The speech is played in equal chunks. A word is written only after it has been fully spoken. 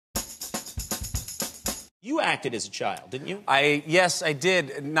You acted as a child, didn't you? Yes, I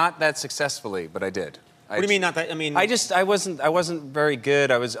did. Not that successfully, but I did. What do you mean not that? I mean, I wasn't very good.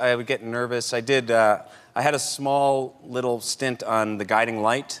 I would get nervous. I had a small little stint on The Guiding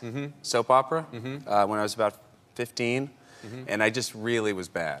Light soap opera when I was about 15, and I just really was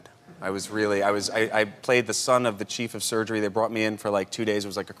bad. I played the son of the chief of surgery. They brought me in for like 2 days. It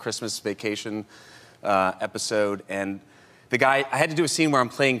was like a Christmas vacation episode, and the guy, I had to do a scene where I'm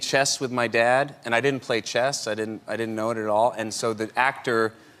playing chess with my dad, and I didn't play chess. I didn't know it at all, and so the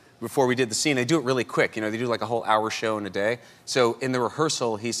actor, before we did the scene, they do it really quick. You know, they do like a whole hour show in a day. So in the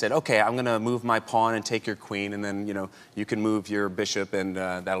rehearsal, he said, "Okay, I'm gonna move my pawn and take your queen, and then you can move your bishop, and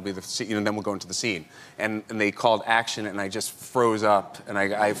that'll be the scene. Then we'll go into the scene." And they called action, and I just froze up, and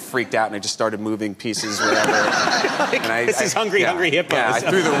I freaked out, and I just started moving pieces, whatever. This is Hungry Hippos. Yeah, I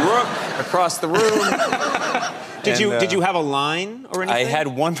threw the rook across the room. Did you have a line or anything?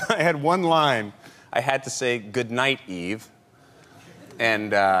 I had one line. I had to say "Good night, Eve,"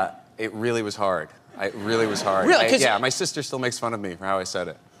 and it really was hard. It really was hard. Really? Yeah, my sister still makes fun of me for how I said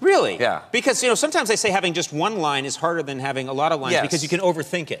it. Really? Yeah. Because sometimes they say having just one line is harder than having a lot of lines because you can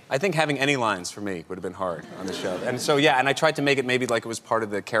overthink it. I think having any lines for me would have been hard on the show. And so and I tried to make it maybe like it was part of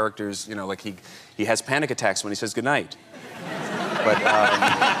the character's. Like he has panic attacks when he says goodnight. But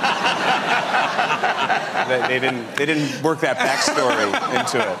they didn't work that backstory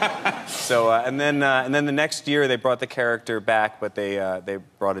into it. So and then the next year they brought the character back, but they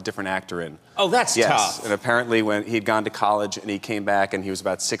brought a different actor in. Oh, that's tough. And apparently when he'd gone to college and he came back and he was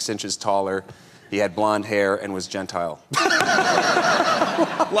about 6 inches taller, he had blonde hair and was Gentile.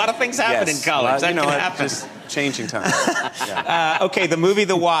 A lot of things happen in college. That can happen. Just changing time. Okay, the movie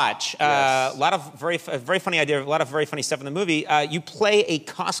The Watch. Yes. A lot of very funny idea. A lot of very funny stuff in the movie. You play a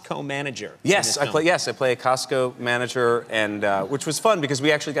Costco manager. Yes, I play a Costco manager, and which was fun because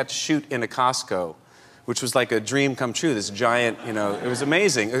we actually got to shoot in a Costco, which was like a dream come true. This giant, it was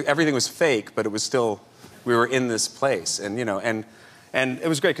amazing. Everything was fake, but it was still, we were in this place, and it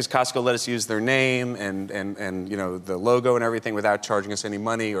was great because Costco let us use their name and the logo and everything without charging us any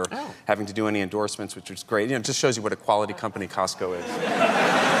money or having to do any endorsements, which was great. It just shows you what a quality company Costco is.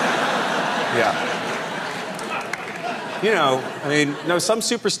 Yeah. Some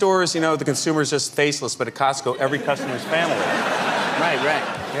superstores, the consumer's just faceless, but at Costco, every customer's family. Right.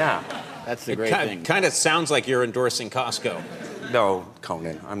 Yeah. That's the great thing. Kind of sounds like you're endorsing Costco. No,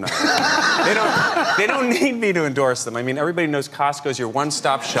 Conan, I'm not. They don't need me to endorse them. I mean, everybody knows Costco's your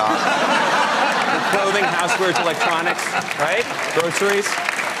one-stop shop. For clothing, housewares, electronics, right? Groceries.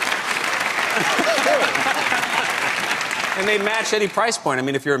 And they match any price point. I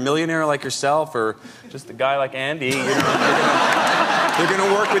mean, if you're a millionaire like yourself or just a guy like Andy, they're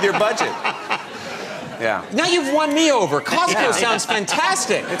gonna work with your budget. Yeah. Now you've won me over. Costco sounds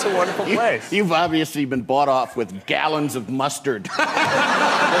fantastic. It's a wonderful place. You've obviously been bought off with gallons of mustard.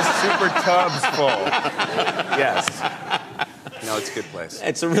 Those super tubs full. Yes. No, it's a good place.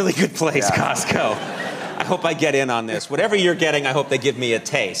 It's a really good place, Costco. I hope I get in on this. Whatever you're getting, I hope they give me a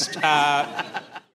taste.